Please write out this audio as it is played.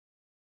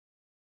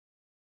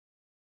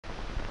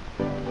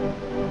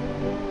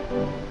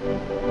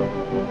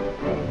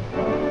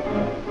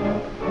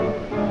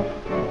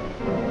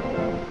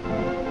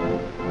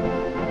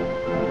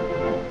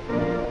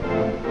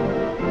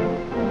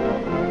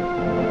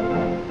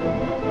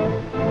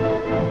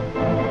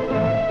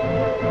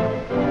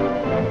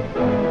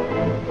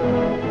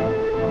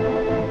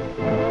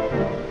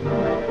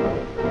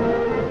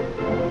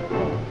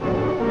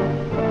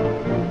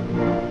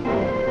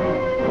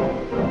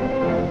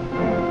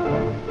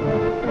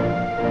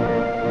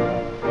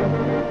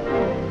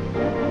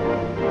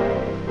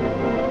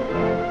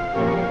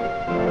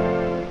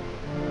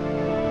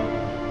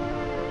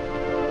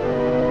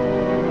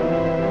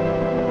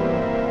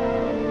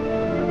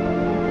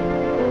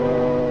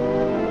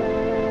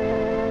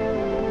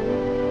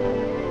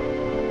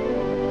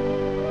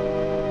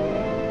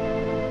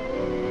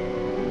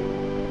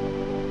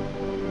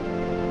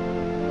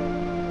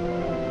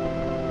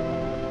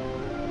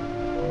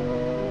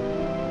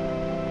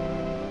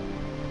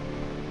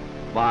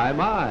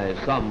My,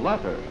 some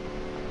letter.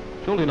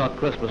 Surely not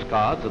Christmas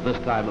cards at this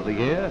time of the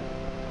year.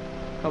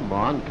 Come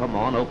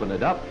on, open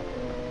it up.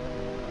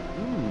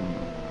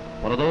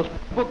 One of those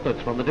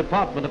booklets from the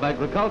Department of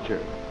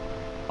Agriculture.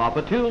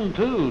 Opportune,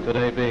 too,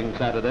 today being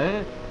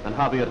Saturday, and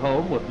hubby at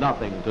home with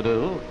nothing to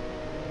do.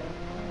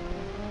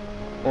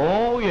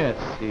 Oh, yes,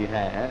 he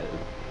has.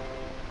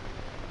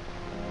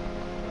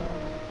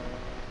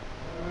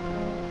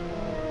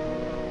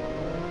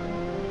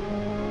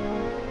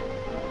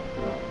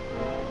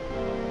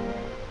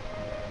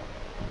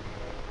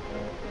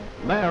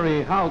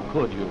 Mary, how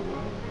could you?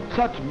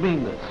 Such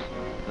meanness,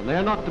 and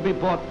they're not to be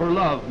bought for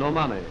love nor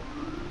money.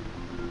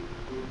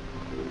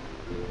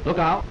 Look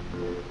out.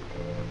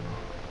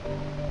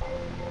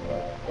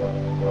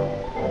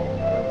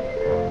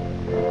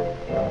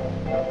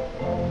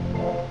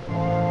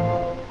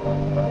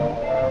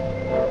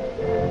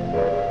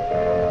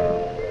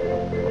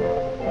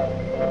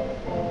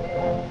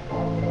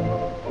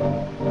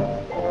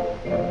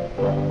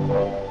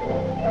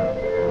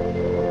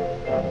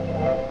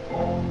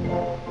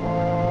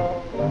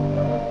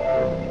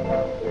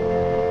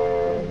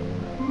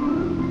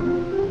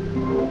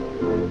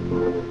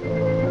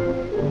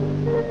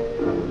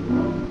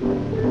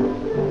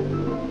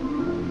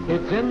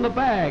 It's in the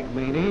bag,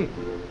 Meanie.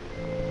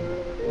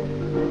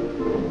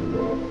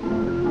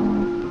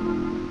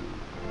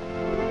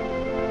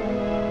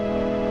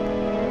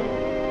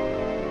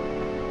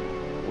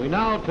 We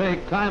now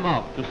take time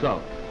off to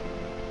sulk.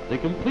 The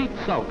complete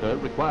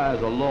sulker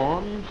requires a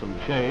lawn, some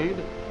shade,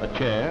 a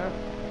chair,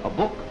 a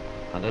book,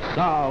 and a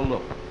sour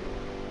look.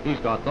 He's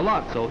got the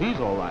lot, so he's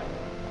all right.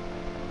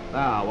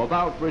 Now,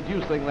 about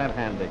reducing that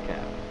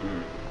handicap.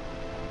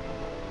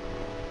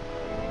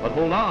 But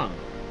hold on.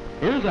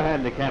 Here's a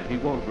handicap he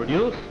won't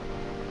reduce.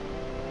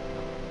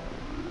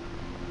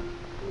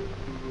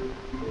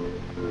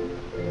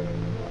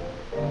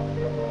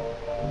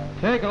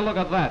 Take a look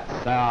at that,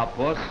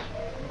 sourpuss.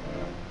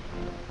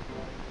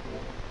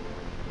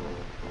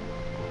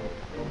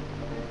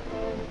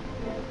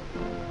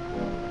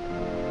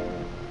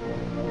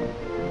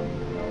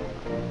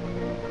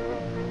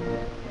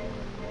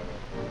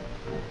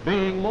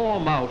 Being more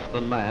mouse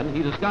than man,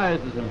 he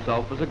disguises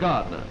himself as a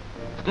gardener,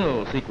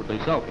 still secretly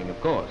sulking, of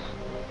course.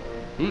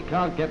 He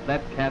can't get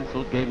that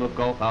cancelled game of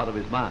golf out of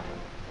his mind.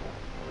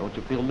 Don't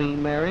you feel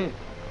mean, Mary?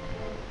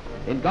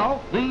 In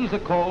golf, these are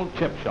called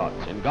chip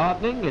shots. In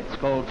gardening, it's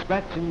called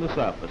scratching the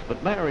surface.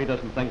 But Mary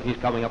doesn't think he's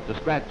coming up to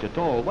scratch at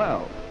all.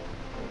 Well,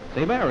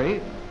 say,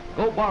 Mary,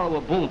 go borrow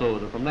a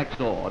bulldozer from next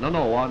door.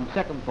 No, on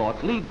second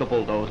thoughts, leave the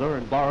bulldozer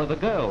and borrow the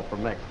girl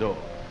from next door.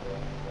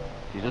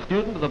 She's a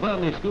student of the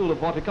Burnley School of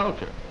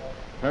Horticulture.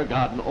 Her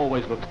garden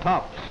always looks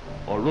tops,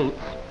 or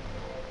roots.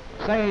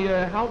 Say,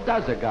 how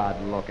does a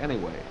garden look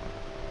anyway?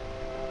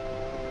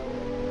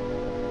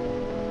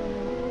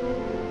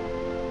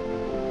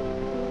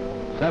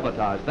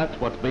 Sabotage, that's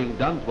what's being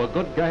done to a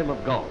good game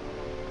of golf.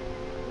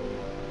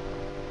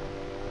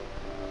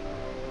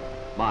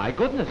 My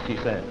goodness, she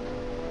says.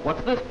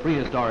 What's this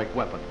prehistoric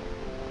weapon?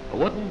 A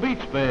wooden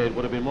beach spade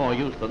would have been more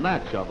use than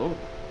that shovel.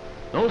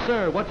 No,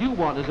 sir, what you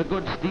want is a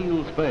good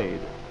steel spade,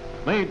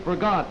 made for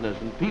gardeners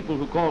and people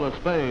who call a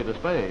spade a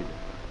spade.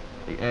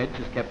 The edge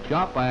is kept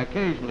sharp by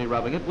occasionally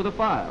rubbing it with a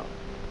file.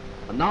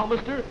 And now,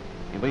 mister,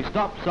 you may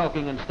stop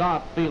sulking and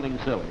start feeling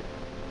silly.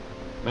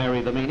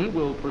 Mary the Meanie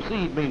will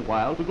proceed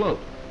meanwhile to gloat.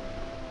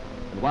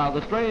 And while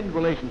the strained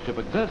relationship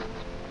exists,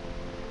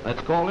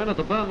 let's call in at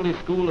the Burnley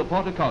School of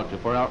Horticulture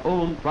for our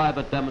own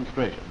private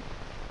demonstration.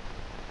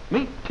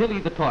 Meet Tilly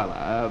the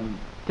toiler,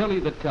 Tilly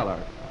the tiller.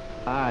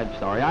 I'm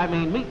sorry, I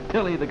mean meet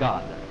Tilly the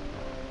gardener.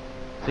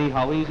 See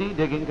how easy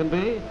digging can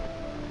be?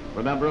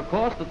 Remember, of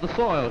course, that the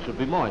soil should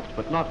be moist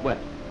but not wet.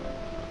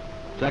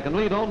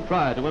 Secondly, don't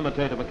try to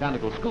imitate a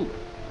mechanical scoop.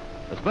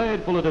 A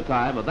spadeful at a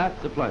time, and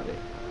that's aplenty.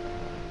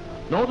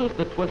 Notice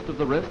the twist of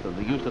the wrist and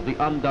the use of the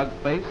undug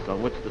face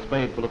on which the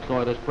spadeful of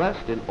soil is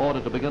pressed in order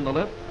to begin the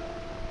lift.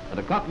 And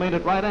a cut made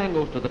at right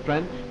angles to the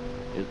trench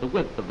is the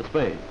width of the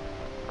spade.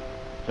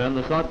 Turn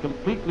the sod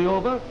completely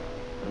over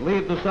and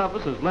leave the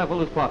surface as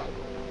level as possible.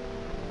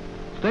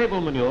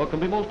 Stable manure can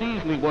be most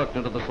easily worked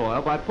into the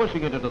soil by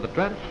pushing it into the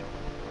trench,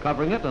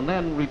 covering it, and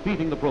then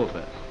repeating the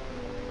process.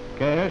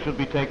 Care should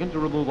be taken to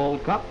remove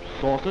old cups,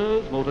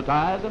 saucers, motor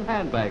tires, and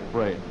handbag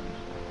frames.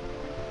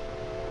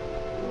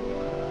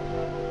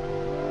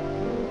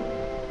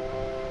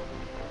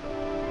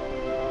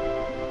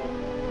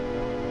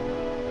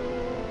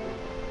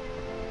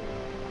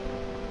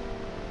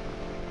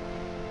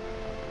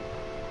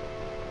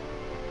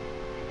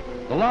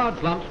 The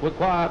large lumps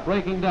require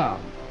breaking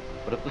down,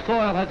 but if the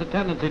soil has a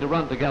tendency to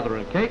run together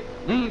and cake,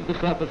 leave the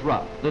surface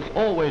rough. This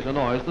always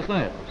annoys the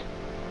snails.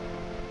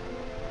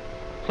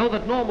 So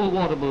that normal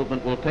water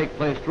movement will take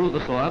place through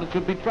the soil, it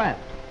should be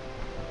trapped.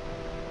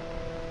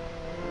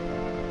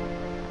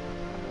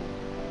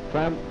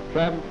 Tramp,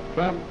 tramp,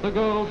 tramp, the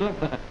girls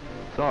are...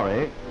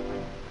 Sorry.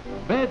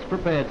 Beds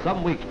prepared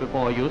some weeks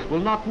before use will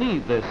not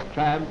need this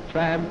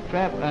tramping.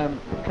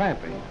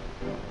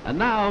 And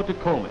now to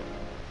comb it.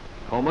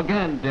 Comb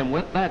again,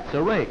 dimwit, that's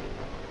a rake.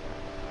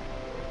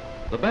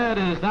 The bed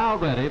is now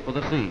ready for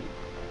the seed.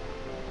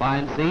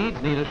 Fine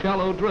seeds need a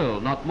shallow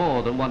drill, not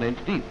more than 1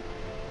 inch deep.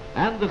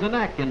 And there's a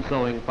knack in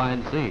sowing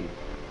fine seed.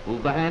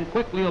 Move the hand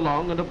quickly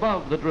along and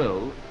above the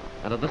drill,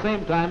 and at the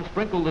same time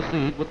sprinkle the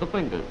seed with the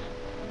fingers.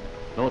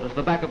 Notice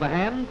the back of the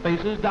hand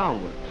faces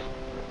downwards.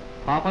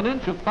 Half an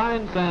inch of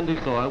fine sandy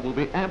soil will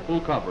be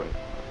ample covering.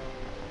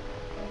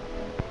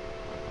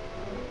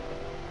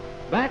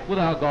 Back with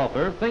our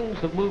golfer, things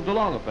have moved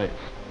along a pace.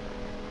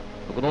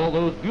 Look at all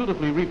those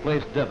beautifully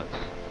replaced divots.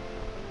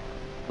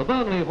 The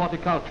Burnley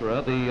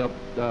horticulturer, the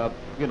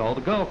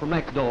girl from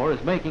next door,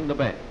 is making the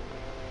bed.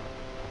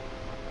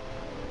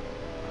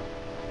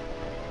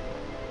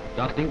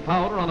 Dusting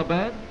powder on a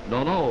bed?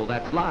 No,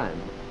 that's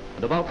lime.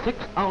 And about 6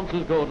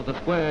 ounces go to the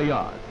square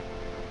yard.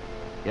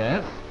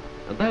 Yes,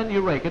 and then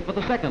you rake it for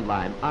the second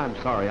lime. I'm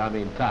sorry, I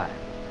mean time.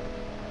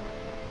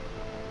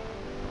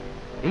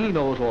 He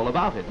knows all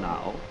about it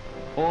now.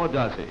 Or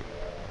does he?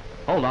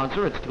 Hold on,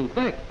 sir, it's too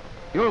thick.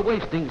 You're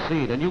wasting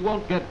seed, and you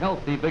won't get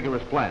healthy,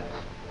 vigorous plants.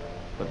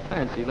 But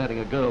fancy letting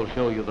a girl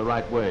show you the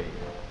right way.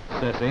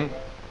 Sissy,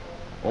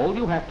 all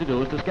you have to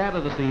do is to scatter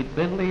the seed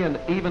thinly and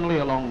evenly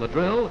along the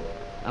drill,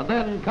 and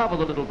then cover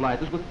the little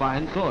blighters with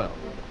fine soil.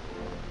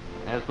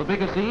 As for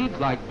bigger seeds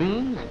like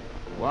beans,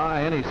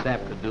 why, any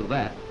sap could do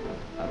that,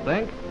 I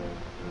think.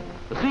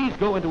 The seeds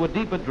go into a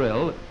deeper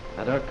drill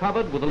and are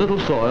covered with a little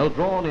soil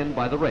drawn in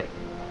by the rake.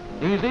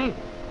 Easy?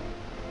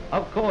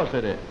 Of course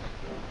it is.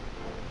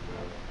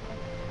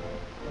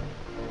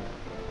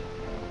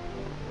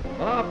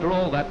 But after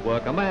all that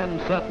work, a man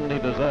certainly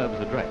deserves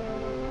a drink.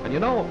 And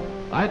you know,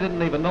 I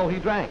didn't even know he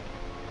drank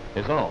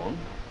his own.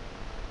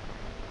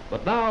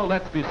 But now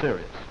let's be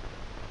serious.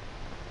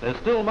 There's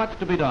still much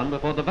to be done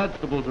before the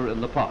vegetables are in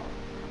the pot.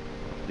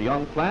 The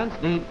young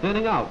plants need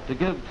thinning out to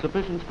give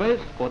sufficient space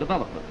for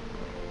development.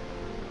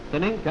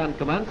 Thinning can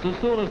commence as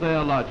soon as they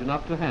are large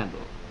enough to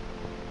handle.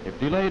 If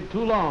delayed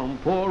too long,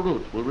 poor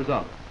roots will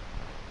result.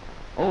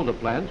 Older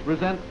plants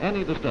resent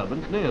any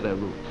disturbance near their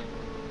roots.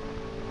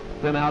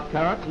 Thin out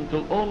carrots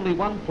until only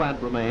 1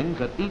 plant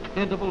remains at each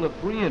interval of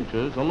 3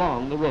 inches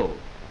along the row.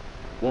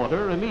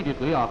 Water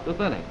immediately after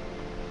thinning.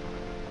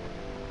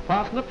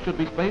 Parsnips should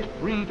be spaced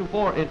 3 to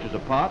 4 inches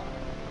apart,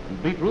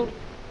 and beetroot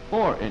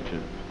 4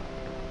 inches.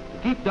 To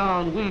keep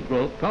down weed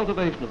growth,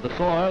 cultivation of the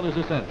soil is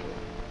essential.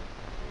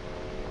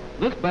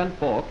 This bent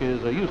fork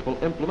is a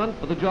useful implement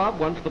for the job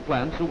once the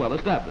plants are well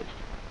established.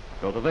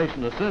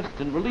 Cultivation assists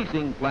in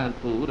releasing plant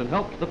food and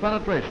helps the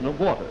penetration of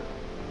water.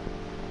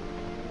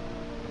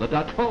 The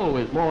Dutch hoe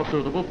is more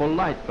suitable for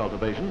light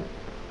cultivation,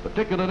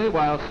 particularly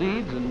while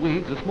seeds and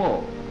weeds are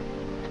small.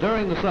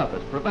 Stirring the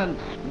surface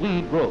prevents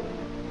weed growth.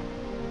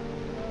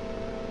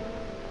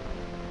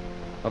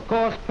 Of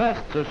course,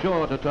 pests are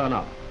sure to turn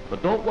up,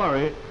 but don't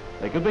worry,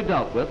 they can be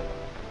dealt with.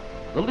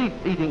 The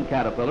leaf-eating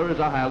caterpillar is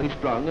a highly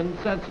strung and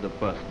sensitive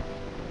person.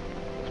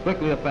 It's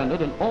quickly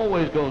offended and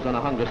always goes on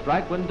a hunger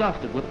strike when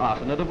dusted with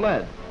arsenate of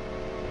lead.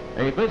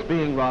 Aphids,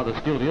 being rather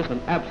studious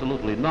and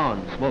absolutely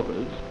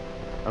non-smokers,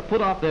 are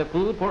put off their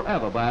food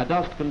forever by a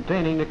dust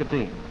containing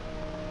nicotine.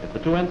 If the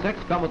 2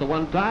 insects come at the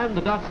one time,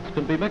 the dusts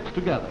can be mixed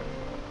together.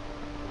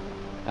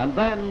 And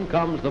then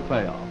comes the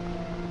payoff.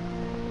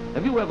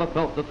 Have you ever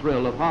felt the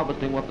thrill of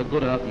harvesting what the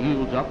good earth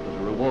yields up as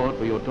a reward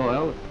for your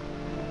toil?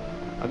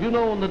 Have you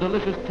known the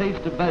delicious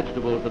taste of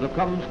vegetables that have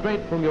come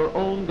straight from your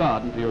own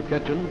garden to your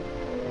kitchen?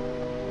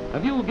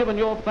 Have you given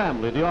your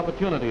family the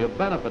opportunity of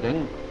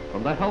benefiting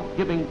from the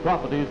health-giving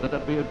properties that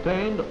have been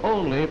obtained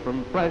only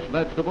from fresh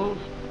vegetables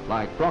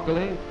like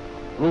broccoli,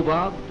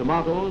 rhubarb,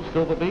 tomatoes,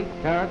 silver beet,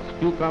 carrots,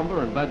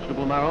 cucumber, and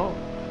vegetable marrow?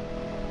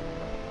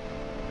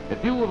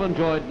 If you have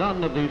enjoyed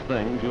none of these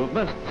things, you have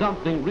missed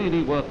something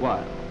really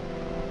worthwhile.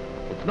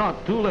 It's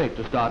not too late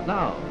to start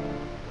now.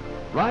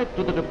 Write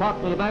to the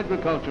Department of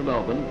Agriculture,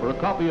 Melbourne, for a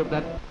copy of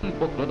that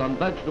e-booklet on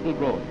vegetable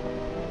growing.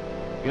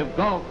 Give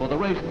golf or the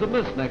races a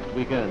miss next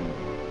weekend.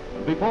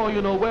 And before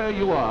you know where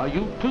you are,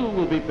 you too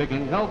will be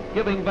picking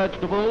health-giving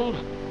vegetables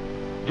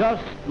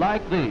just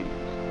like these.